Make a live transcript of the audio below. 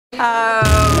Oh,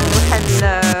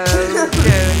 hello,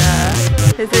 Jonah.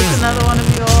 Is this another one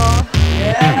of your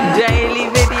daily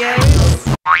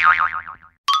videos?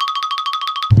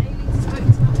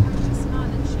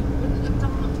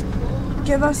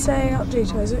 Give us a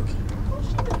update, Isaac.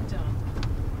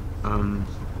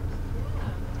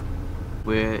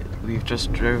 We've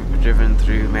just driven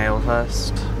through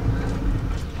Malehurst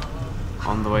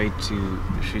on the way to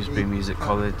Shrewsbury Music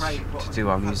College to do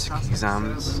our music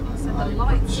exams.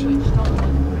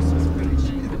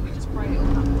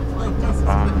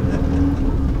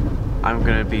 I'm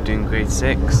going to be doing grade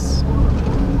 6.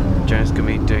 Jonah's going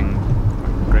to be doing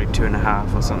grade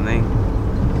 2.5 or something.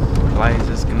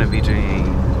 Eliza's going to be doing...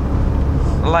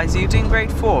 Eliza, you doing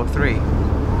grade 4 or 3? 3.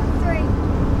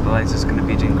 Eliza's going to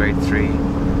be doing grade 3.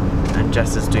 And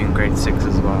Jess is doing grade 6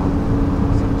 as well.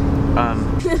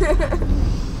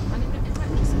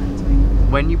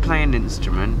 When you play an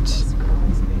instrument,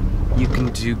 you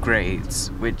can do grades,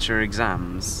 which are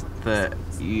exams that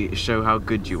show how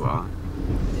good you are,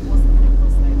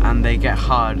 and they get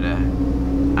harder.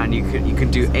 And you can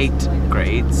do 8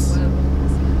 grades,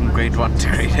 from grade 1 to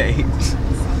grade 8,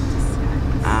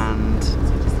 and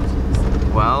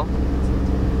well,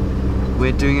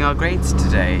 we're doing our grades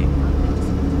today.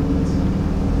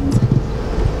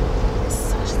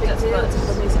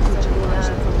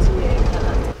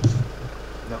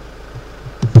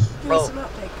 Give us an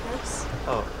update, Chris.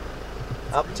 Oh,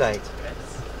 update.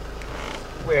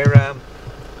 We're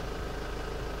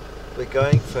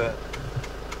going for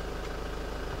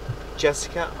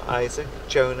Jessica, Isaac,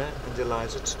 Jonah and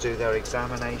Eliza to do their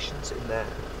examinations in their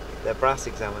brass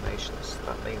examinations.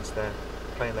 That means they're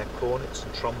playing their cornets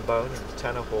and trombone in the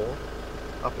tenor hall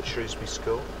up at Shrewsbury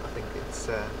School. I think it's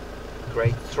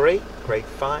grade 3, grade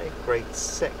 5, grade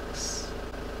 6.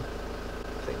 I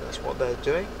think that's what they're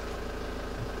doing.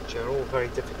 Which are all very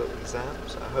difficult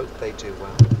exams. I hope they do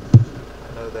well.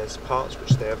 I know there's parts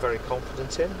which they are very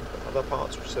confident in, but other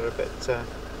parts which they're a bit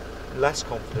less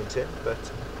confident in, but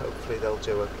hopefully they'll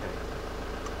do okay.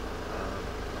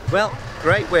 Well,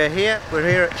 great, we're here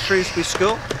at Shrewsbury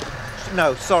School.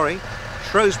 No, sorry,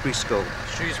 Shrewsbury School.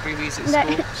 Shrewsbury Music School.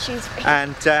 No, Shrewsbury.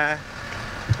 And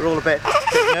we're all a bit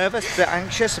nervous, a bit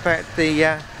anxious about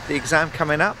the exam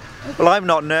coming up. Well, I'm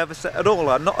not nervous at all,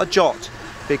 I'm not a jot,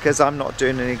 because I'm not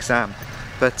doing an exam.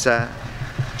 But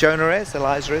Jonah is,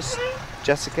 Eliza is,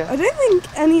 Jessica. I don't think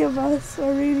any of us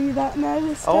are really that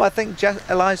nervous. Oh, I think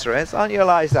Eliza is, aren't you,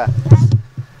 Eliza?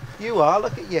 You are,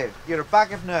 look at you. You're a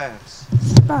bag of nerves.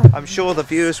 I'm sure the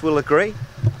viewers will agree.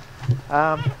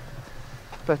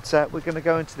 But we're going to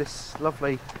go into this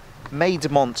lovely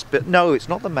Maidmont, but no, it's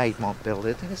not the Maidmont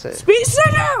building, is it? Speed,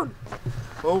 sit down!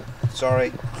 Oh,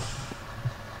 sorry.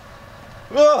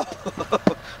 Oh,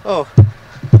 oh,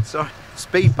 sorry.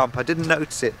 Speed bump. I didn't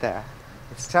notice it there.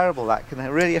 It's terrible. That can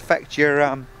really affect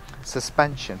your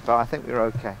suspension. But I think we're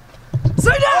okay.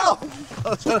 Sit down!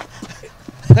 Oh,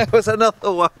 there was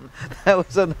another one. There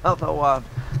was another one.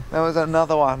 There was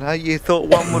another one. You thought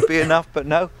one would be enough, but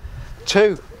no.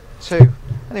 Two.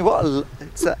 Anyway,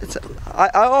 I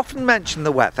often mention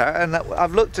the weather, and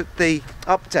I've looked at the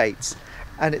updates,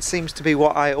 and it seems to be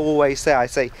what I always say. I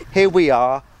say, here we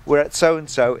are. We're at so and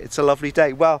so. It's a lovely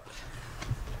day. Well,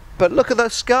 but look at the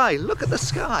sky. Look at the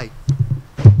sky.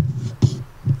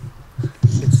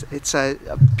 It's a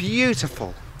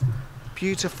beautiful,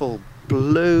 beautiful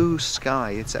blue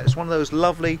sky. It's one of those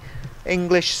lovely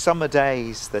English summer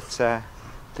days that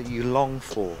you long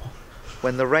for.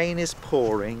 When the rain is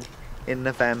pouring in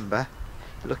November,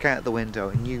 you look out the window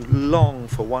and you long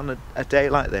for a day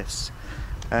like this,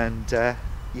 and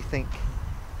you think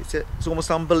it's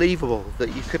almost unbelievable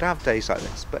that you could have days like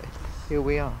this, but here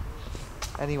we are.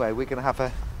 Anyway, we're going to have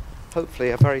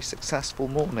hopefully a very successful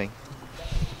morning.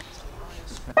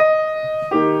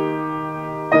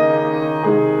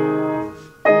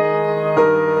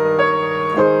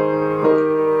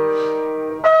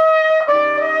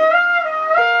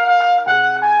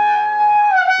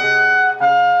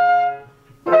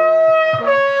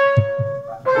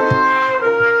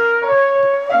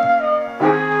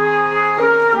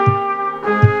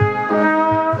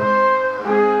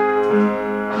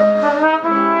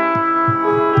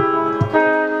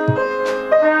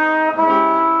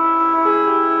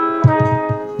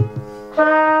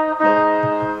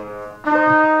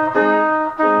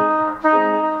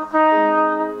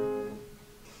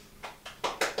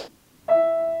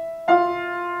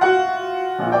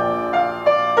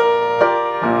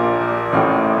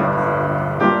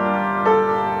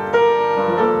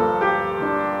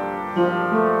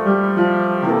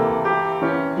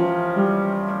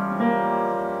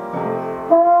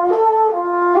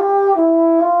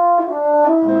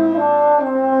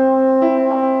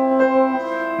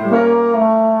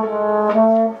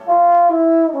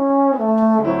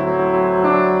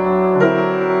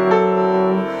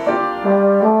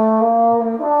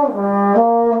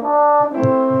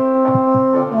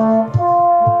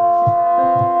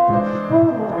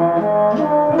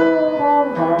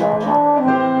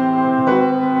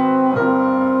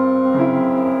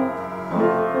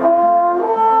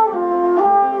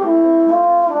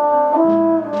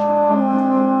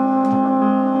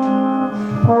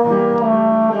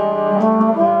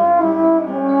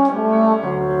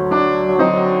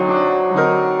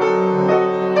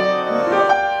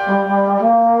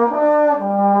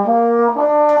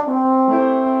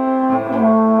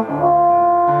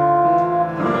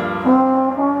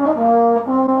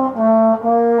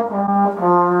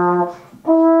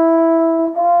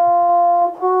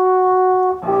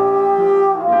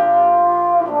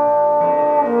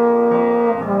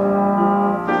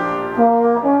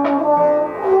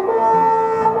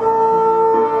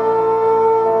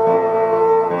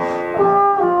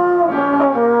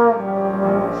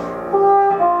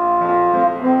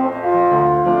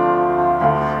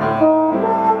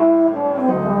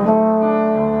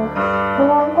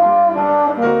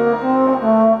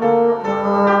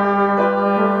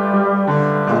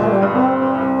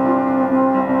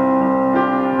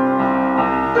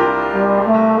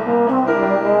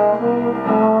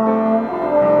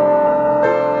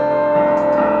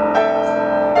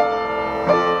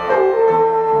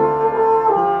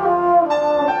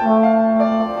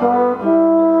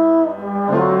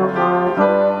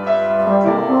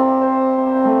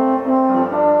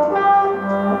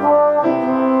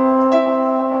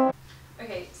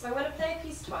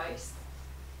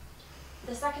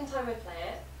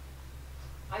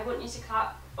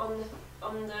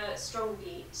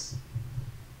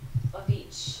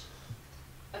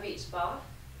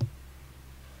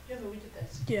 Yeah, but we did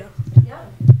this. Yeah. Yeah.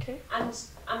 Okay.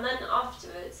 And then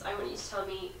afterwards, I want you to tell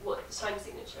me what the time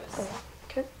signature is. Oh,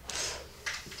 okay.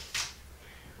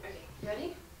 Okay, you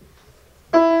ready?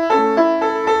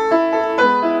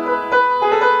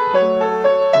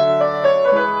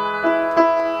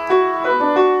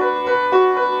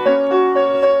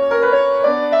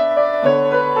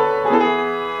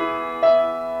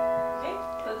 Okay,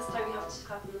 but this time you have to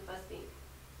clap on the first beat.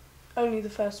 Only the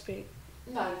first beat.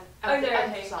 No. Oh no, okay.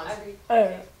 Emphasise. Oh.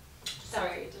 Okay.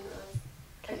 Sorry, I didn't realise.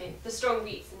 Okay, the strong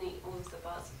beats in all of the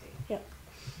bars, okay? Yeah.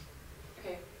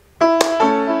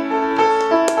 Okay.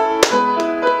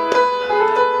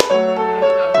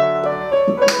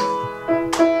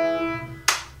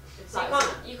 It's So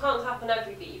you can't clap on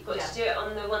every beat, you've got to do it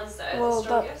on the ones that are the Well,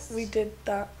 strongest. we did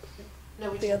that.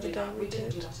 No, we The didn't other do day that. we We didn't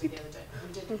do did. that the other day.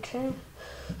 We didn't. Okay.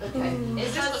 Okay.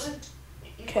 Is that-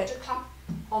 You've Okay. got to clap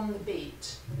on the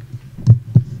beat.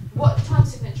 What time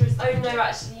signature is that? Oh no,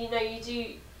 actually, you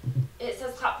do. It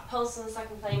says clap the pulse on the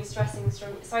second playing, stressing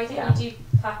strong. So I think Yeah. you do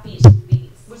clap each of the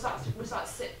beats. Was that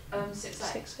 6/8?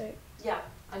 6/8. Yeah.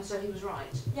 And so he was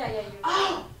right. Yeah, yeah. You're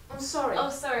Oh, I'm sorry. Oh,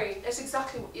 sorry. It's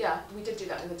exactly yeah. We did do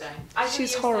that the other day. I think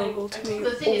She's you were saying- horrible to me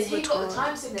The thing all is, the he got the time.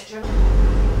 time signature.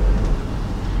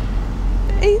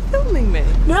 Are you filming me?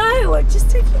 No, I'm just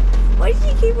taking. Why do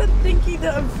you keep on thinking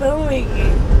that I'm filming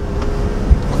you?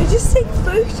 I just take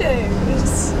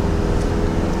photos.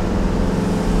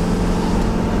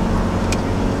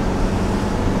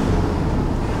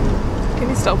 Can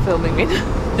you stop filming me?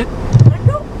 I'm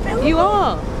not filming. You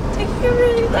are. Taking a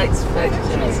really nice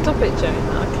photo. Stop it,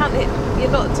 Jonah. I can't.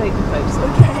 You're not taking photos.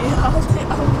 Okay, I'll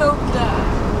film that.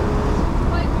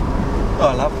 Oh,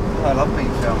 I love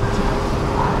being filmed.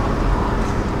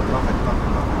 Love it.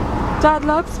 Dad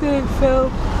loves being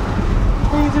filmed.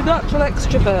 He's a natural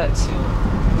extrovert.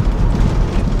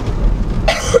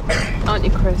 Aren't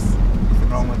you, Chris? Nothing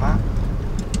wrong with that.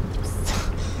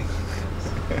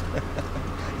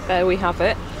 There we have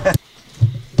it.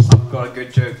 I've got a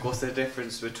good joke. What's the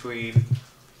difference between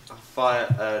a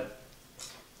fire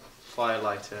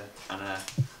lighter and a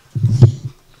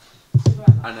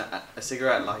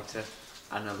cigarette lighter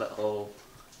and a little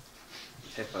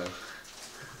hippo?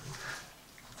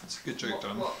 That's a good joke,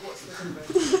 Don. What's the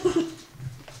difference?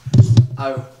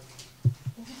 Oh.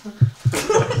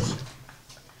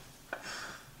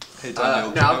 Hey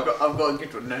Daniel, No, I've got a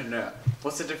good one. No.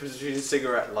 What's the difference between a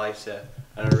cigarette lighter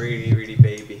and a really, really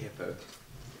baby hippo?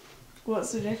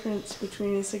 What's the difference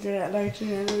between a cigarette lighter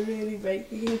and a really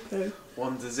baby hippo?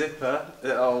 One's a zipper.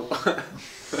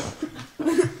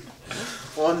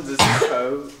 One's a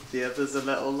zippo. The other's a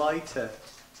little lighter.